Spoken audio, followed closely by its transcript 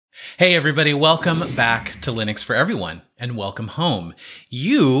Hey everybody, welcome back to Linux for Everyone, and welcome home.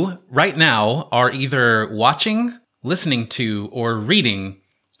 You, right now, are either watching, listening to, or reading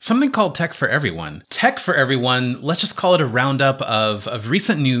something called Tech for Everyone. Tech for Everyone, let's just call it a roundup of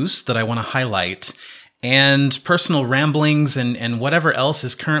recent news that I want to highlight, and personal ramblings and whatever else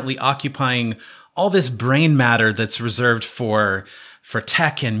is currently occupying all this brain matter that's reserved for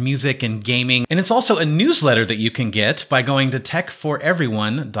tech and music and gaming. And it's also a newsletter that you can get by going to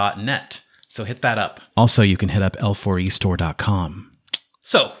techforeveryone.net. So hit that up. Also, you can hit up l4estore.com.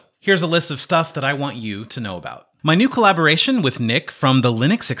 So here's a list of stuff that I want you to know about. My new collaboration with Nick from the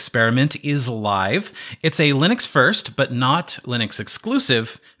Linux Experiment is live. It's a Linux first, but not Linux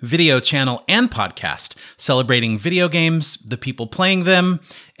exclusive, video channel and podcast, celebrating video games, the people playing them,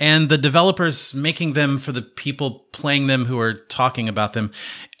 and the developers making them for the people playing them who are talking about them.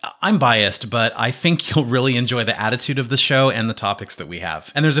 I'm biased, but I think you'll really enjoy the attitude of the show and the topics that we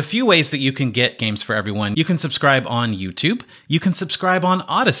have. And there's a few ways that you can get Games for Everyone. You can subscribe on YouTube, you can subscribe on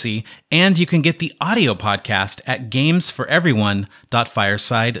Odyssey, and you can get the audio podcast at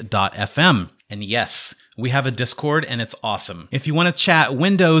gamesforeveryone.fireside.fm. And yes, we have a Discord and it's awesome. If you want to chat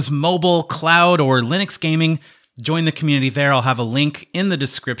Windows, mobile, cloud, or Linux gaming, join the community there. I'll have a link in the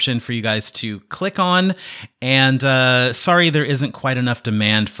description for you guys to click on. And sorry, there isn't quite enough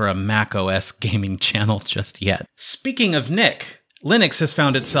demand for a Mac OS gaming channel just yet. Speaking of Nick, Linux has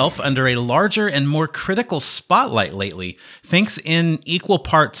found itself under a larger and more critical spotlight lately, thanks in equal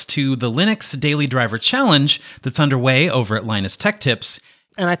parts to the Linux Daily Driver Challenge that's underway over at Linus Tech Tips.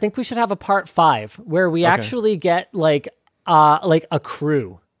 And I think we should have a part 5 where we actually get like a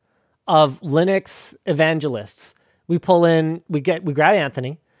crew of Linux evangelists. We pull in, we grab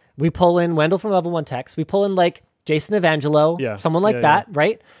Anthony, we pull in Wendell from Level 1 Techs, we pull in like Jason Evangelo, someone like that,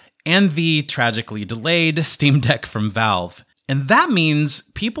 right? And the tragically delayed Steam Deck from Valve. And that means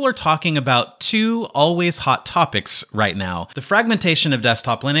people are talking about two always hot topics right now: the fragmentation of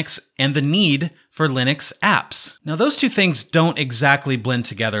desktop Linux and the need for Linux apps. Now, those two things don't exactly blend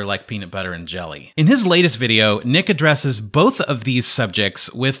together like peanut butter and jelly. In his latest video, Nick addresses both of these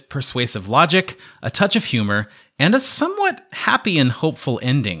subjects with persuasive logic, a touch of humor, and a somewhat happy and hopeful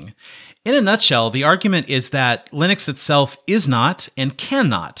ending. In a nutshell, the argument is that Linux itself is not and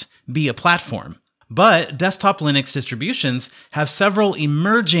cannot be a platform. But desktop Linux distributions have several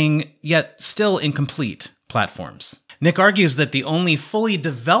emerging, yet still incomplete platforms. Nick argues that the only fully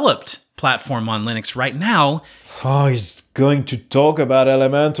developed platform on Linux right now he's going to talk about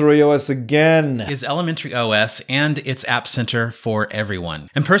Elementary OS again. Is Elementary OS and its App Center for Everyone.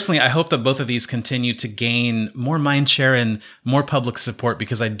 And personally, I hope that both of these continue to gain more mindshare and more public support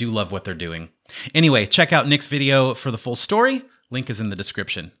because I do love what they're doing. Anyway, check out Nick's video for the full story. Link is in the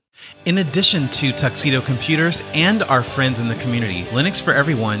description. In addition to Tuxedo Computers and our friends in the community, Linux for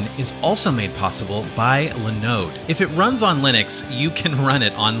Everyone is also made possible by Linode. If it runs on Linux, you can run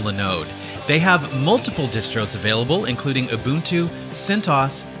it on Linode. They have multiple distros available, including Ubuntu,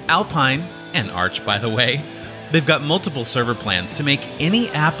 CentOS, Alpine, and Arch, by the way. They've got multiple server plans to make any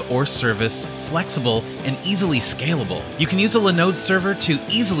app or service flexible and easily scalable. You can use a Linode server to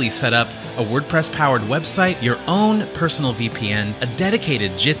easily set up a WordPress-powered website, your own personal VPN, a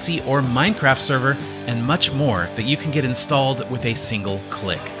dedicated Jitsi or Minecraft server, and much more that you can get installed with a single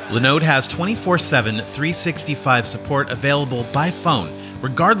click. Linode has 24/7, 365 support available by phone,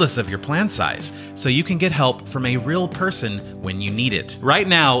 regardless of your plan size, so you can get help from a real person when you need it. Right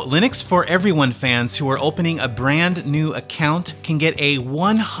now, Linux for Everyone fans who are opening a brand new account can get a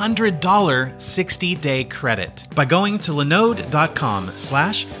 $100 60-day credit by going to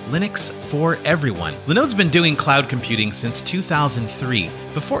linode.com/Linux4Everyone. Linode's been doing cloud computing since 2003,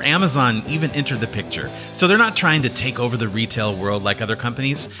 before Amazon even entered the picture, so they're not trying to take over the retail world like other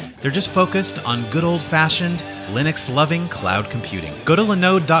companies. They're just focused on good old-fashioned, Linux-loving cloud computing. Go to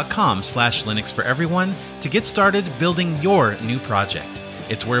linode.com/Linux4Everyone to get started building your new project.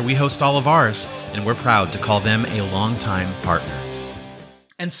 It's where we host all of ours, and we're proud to call them a longtime partner.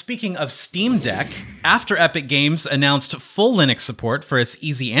 And speaking of Steam Deck, after Epic Games announced full Linux support for its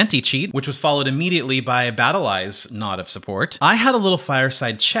Easy Anti-Cheat, which was followed immediately by BattleEye's nod of support, I had a little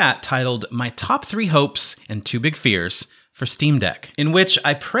fireside chat titled My Top 3 Hopes and 2 Big Fears for Steam Deck, in which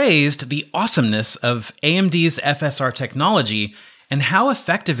I praised the awesomeness of AMD's FSR technology and how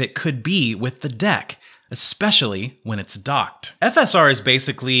effective it could be with the deck, especially when it's docked. FSR is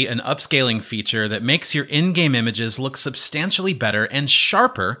basically an upscaling feature that makes your in-game images look substantially better and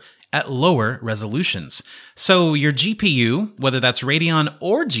sharper at lower resolutions. So your GPU, whether that's Radeon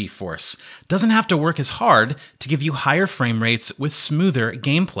or GeForce, doesn't have to work as hard to give you higher frame rates with smoother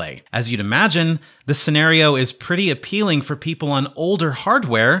gameplay. As you'd imagine, the scenario is pretty appealing for people on older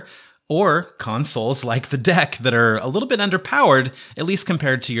hardware or consoles like the deck that are a little bit underpowered, at least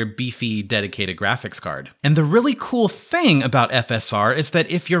compared to your beefy dedicated graphics card. And the really cool thing about FSR is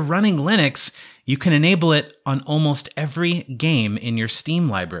that if you're running Linux, you can enable it on almost every game in your Steam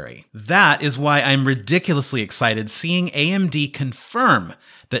library. That is why I'm ridiculously excited seeing AMD confirm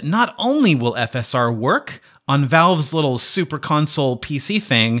that not only will FSR work on Valve's little super console PC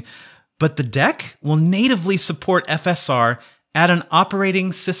thing, but the deck will natively support FSR at an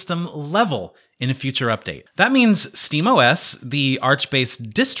operating system level in a future update. That means SteamOS, the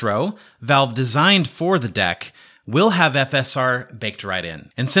Arch-based distro Valve designed for the deck, will have FSR baked right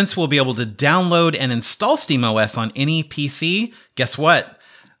in. And since we'll be able to download and install SteamOS on any PC, guess what?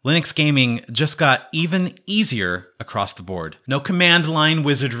 Linux gaming just got even easier across the board. No command line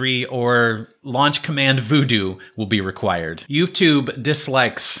wizardry or launch command voodoo will be required. YouTube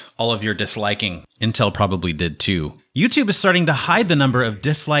dislikes all of your disliking. Intel probably did too. YouTube is starting to hide the number of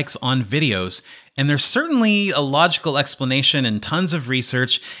dislikes on videos, and there's certainly a logical explanation and tons of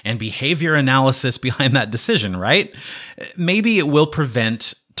research and behavior analysis behind that decision, right? Maybe it will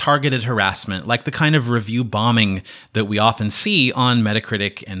prevent targeted harassment, like the kind of review bombing that we often see on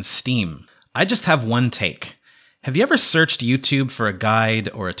Metacritic and Steam. I just have one take. Have you ever searched YouTube for a guide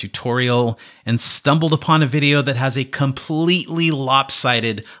or a tutorial and stumbled upon a video that has a completely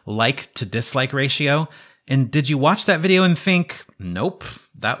lopsided like to dislike ratio? And did you watch that video and think, nope,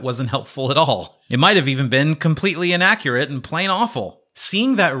 that wasn't helpful at all? It might have even been completely inaccurate and plain awful.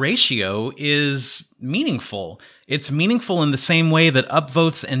 Seeing that ratio is meaningful. It's meaningful in the same way that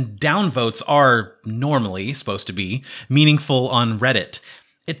upvotes and downvotes are normally supposed to be meaningful on Reddit.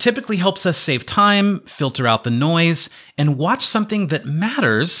 It typically helps us save time, filter out the noise, and watch something that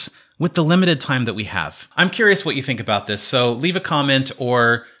matters with the limited time that we have. I'm curious what you think about this, so leave a comment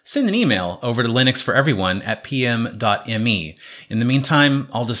or send an email over to linuxforeveryone@pm.me. In the meantime,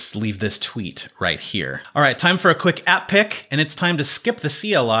 I'll just leave this tweet right here. All right, time for a quick app pick, and it's time to skip the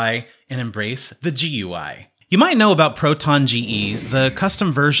CLI and embrace the GUI. You might know about Proton GE, the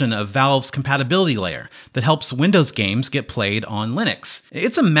custom version of Valve's compatibility layer that helps Windows games get played on Linux.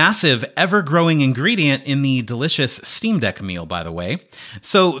 It's a massive, ever-growing ingredient in the delicious Steam Deck meal, by the way.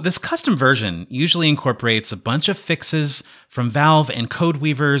 So this custom version usually incorporates a bunch of fixes from Valve and code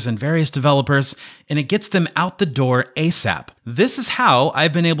weavers and various developers, and it gets them out the door ASAP. This is how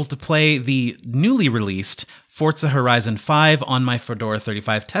I've been able to play the newly released Forza Horizon 5 on my Fedora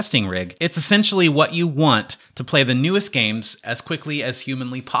 35 testing rig. It's essentially what you want to play the newest games as quickly as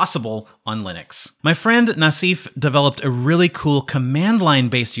humanly possible on Linux. My friend Nasif developed a really cool command line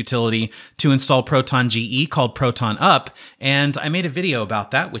based utility to install Proton GE called ProtonUP, and I made a video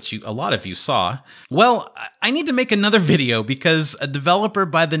about that, which a lot of you saw. Well, I need to make another video because a developer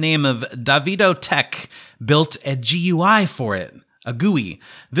by the name of Davido Tech built a GUI for it. A GUI.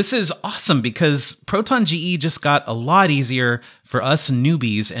 This is awesome because Proton GE just got a lot easier for us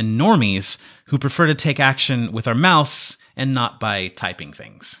newbies and normies who prefer to take action with our mouse and not by typing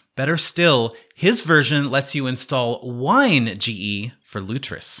things. Better still, his version lets you install Wine GE for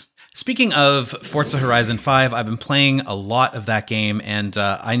Lutris. Speaking of Forza Horizon 5, I've been playing a lot of that game, and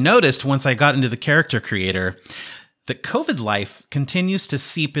I noticed once I got into the character creator that COVID life continues to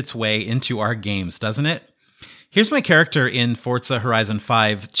seep its way into our games, doesn't it? Here's my character in Forza Horizon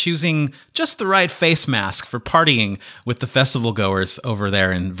 5 choosing just the right face mask for partying with the festival goers over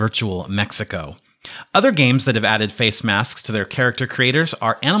there in virtual Mexico. Other games that have added face masks to their character creators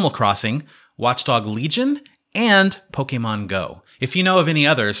are Animal Crossing, Watch Dogs Legion, and Pokemon Go. If you know of any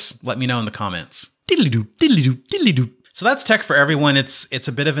others, let me know in the comments. Diddly-doo, diddly-doo, diddly-doo. So that's Tech for Everyone. It's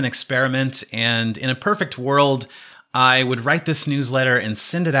a bit of an experiment, and in a perfect world, I would write this newsletter and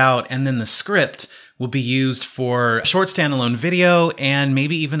send it out, and then the script will be used for a short standalone video and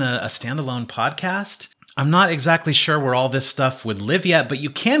maybe even a standalone podcast. I'm not exactly sure where all this stuff would live yet, but you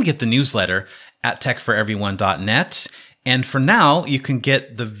can get the newsletter at techforeveryone.net. And for now, you can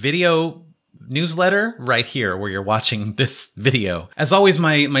get the video newsletter right here where you're watching this video. As always,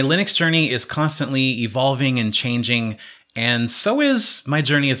 my Linux journey is constantly evolving and changing, and so is my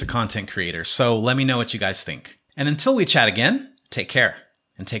journey as a content creator. So let me know what you guys think. And until we chat again, take care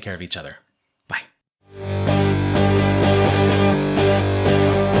and take care of each other.